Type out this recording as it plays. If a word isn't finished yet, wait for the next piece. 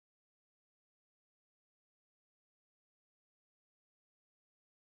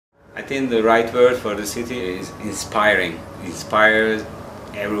I think the right word for the city is inspiring. Inspires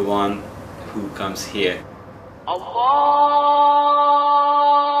everyone who comes here.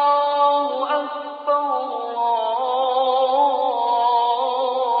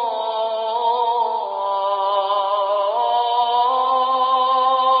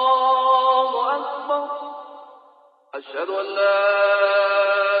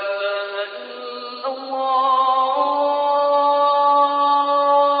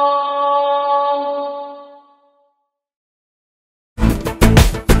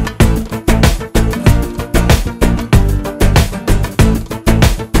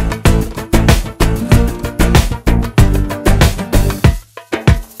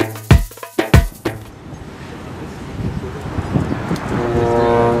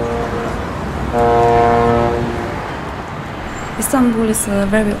 Istanbul is a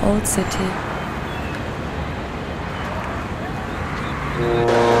very old city.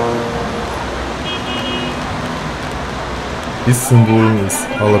 Istanbul is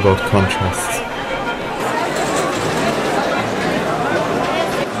all about contrasts.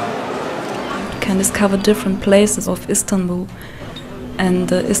 You can discover different places of Istanbul and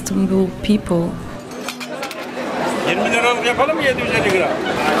the Istanbul people. 20 liralık yapalım mı 750 gram?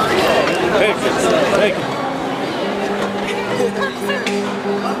 Peki, peki.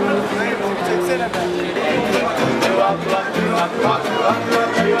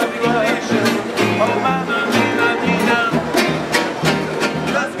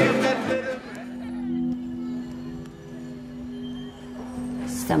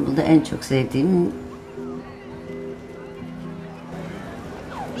 İstanbul'da en çok sevdiğim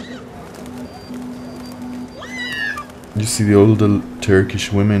You see the older Turkish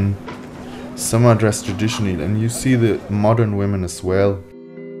women, some are dressed traditionally, and you see the modern women as well.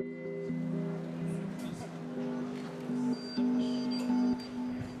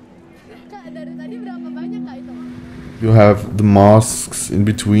 You have the mosques in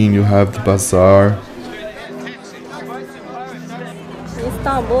between, you have the bazaar.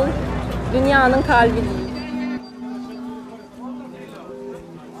 İstanbul, dünyanın kalbi değil.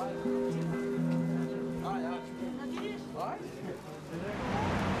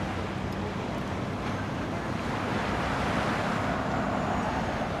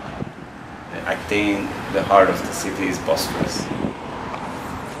 I think the heart of the city is Bosphorus.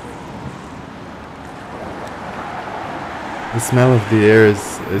 The smell of the air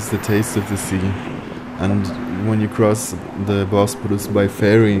is the taste of the sea, and when you cross the Bosporus by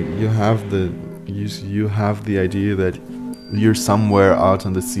ferry, you have the idea that you're somewhere out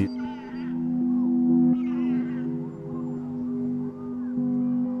on the sea.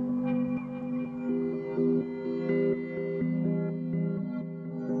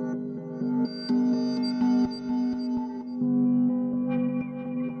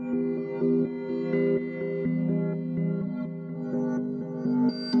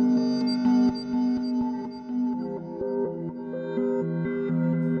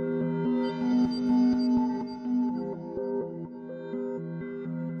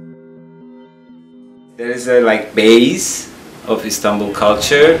 There is a base of Istanbul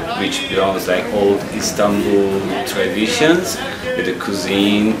culture, which belongs old Istanbul traditions, with the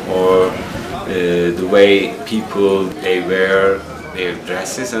cuisine or the way people they wear their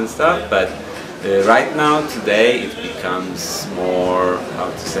dresses and stuff. But right now, today, it becomes more,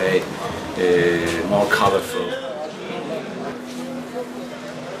 more colorful.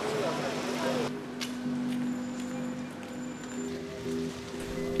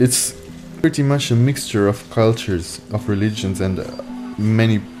 It's pretty much a mixture of cultures, of religions, and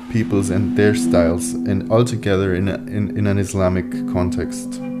many peoples and their styles, and all together in an Islamic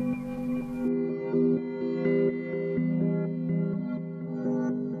context.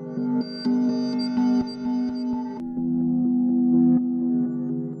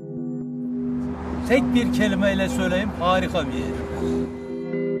 Tek bir kelimeyle söyleyeyim, harika bir yer.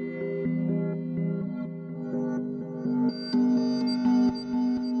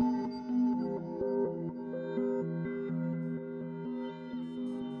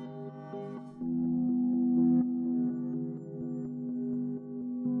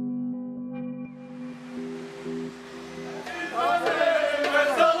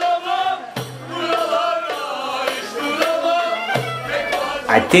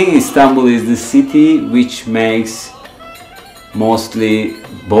 I think Istanbul is the city which makes mostly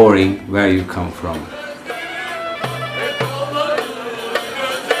boring where you come from.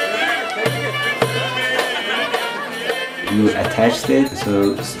 You attached it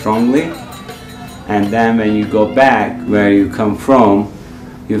so strongly, and then when you go back where you come from,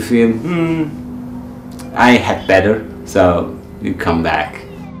 you feel, I had better, so you come back.